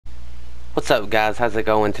What's up, guys? How's it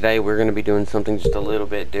going? Today we're going to be doing something just a little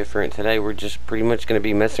bit different. Today we're just pretty much going to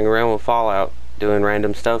be messing around with Fallout, doing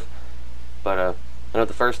random stuff. But I know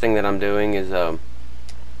the first thing that I'm doing is I'm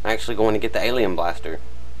actually going to get the alien blaster.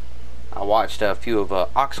 I watched a few of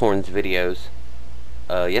Oxhorn's videos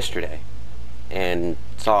yesterday and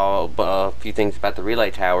saw a few things about the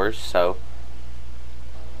relay towers, so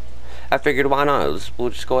I figured why not? We'll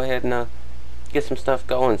just go ahead and get some stuff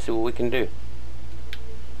going and see what we can do.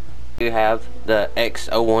 You have the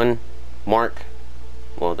X01 Mark.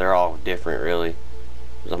 Well, they're all different, really.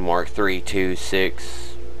 There's a Mark 3, 2,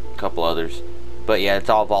 6, a couple others. But yeah, it's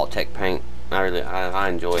all Vault-Tec paint. I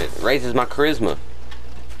enjoy it. It raises my charisma,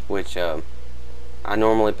 which I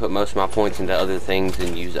normally put most of my points into other things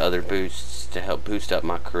and use other boosts to help boost up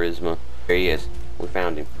my charisma. There he is. We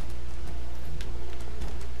found him.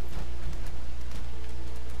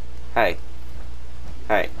 Hey.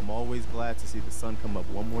 Hey. I'm always glad to see the sun come up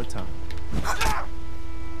one more time.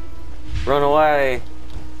 Run away.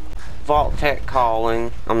 Vault-Tec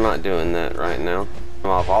calling. I'm not doing that right now.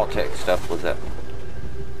 My Vault-Tec stuff was up.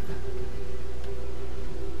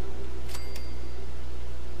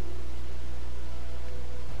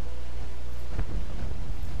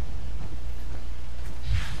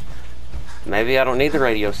 Maybe I don't need the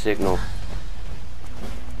radio signal.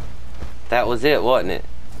 That was it, wasn't it?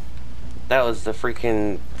 That was the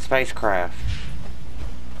freaking spacecraft.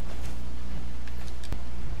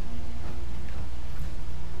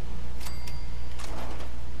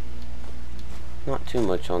 Not too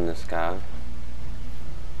much on this guy.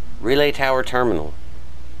 Relay Tower Terminal.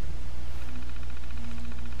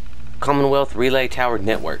 Commonwealth Relay Tower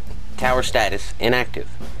Network. Tower status inactive.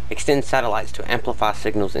 Extend satellites to amplify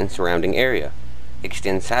signals in surrounding area.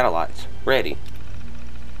 Extend satellites. Ready.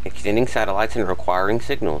 Extending satellites and requiring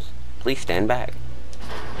signals. Please stand back.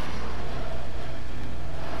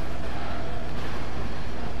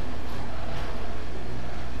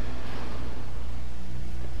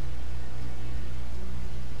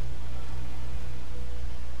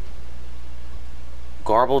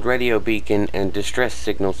 Garbled radio beacon and distress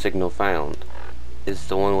signal found. Is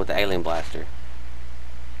the one with the alien blaster.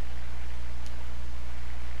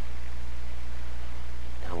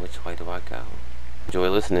 Now which way do I go? Enjoy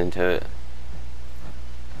listening to it.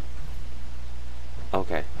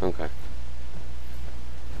 Okay.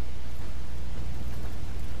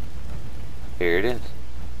 Here it is.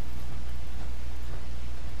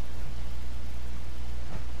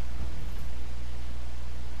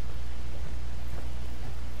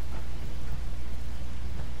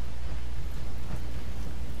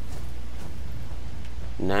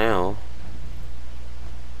 Now,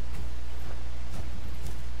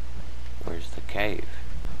 where's the cave?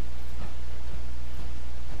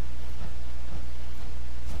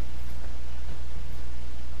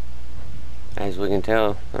 As we can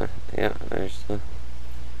tell, yeah, there's the...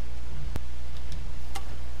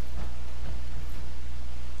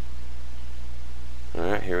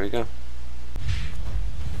 Alright, here we go.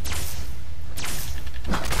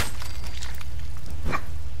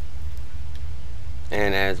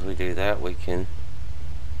 And as we do that, we can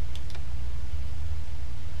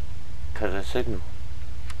cut a signal.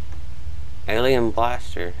 Alien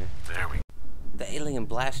blaster. There we go. The alien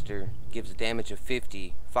blaster gives a damage of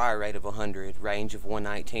 50, fire rate of 100, range of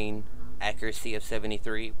 119, accuracy of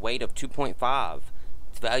 73, weight of 2.5.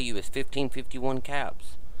 Its value is 1551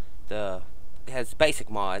 caps. It has basic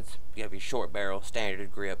mods. You have your short barrel,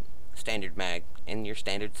 standard grip, standard mag, and your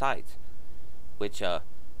standard sights, which it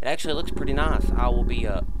actually looks pretty nice. I will be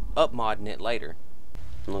up modding it later.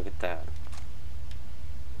 Look at that.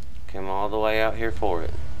 Came all the way out here for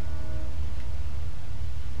it.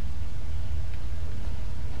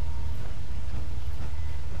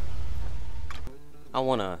 I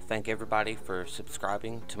want to thank everybody for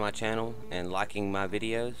subscribing to my channel and liking my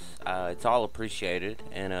videos. It's all appreciated,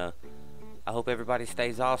 and I hope everybody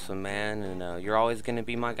stays awesome, man, and you're always going to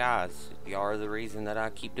be my guys. You are the reason that I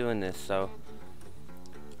keep doing this, so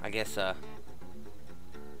I guess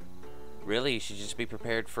really you should just be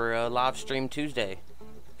prepared for a live stream Tuesday.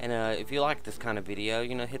 And if you like this kind of video,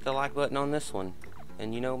 hit the like button on this one,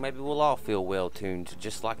 and maybe we'll all feel well tuned,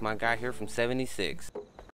 just like my guy here from 76.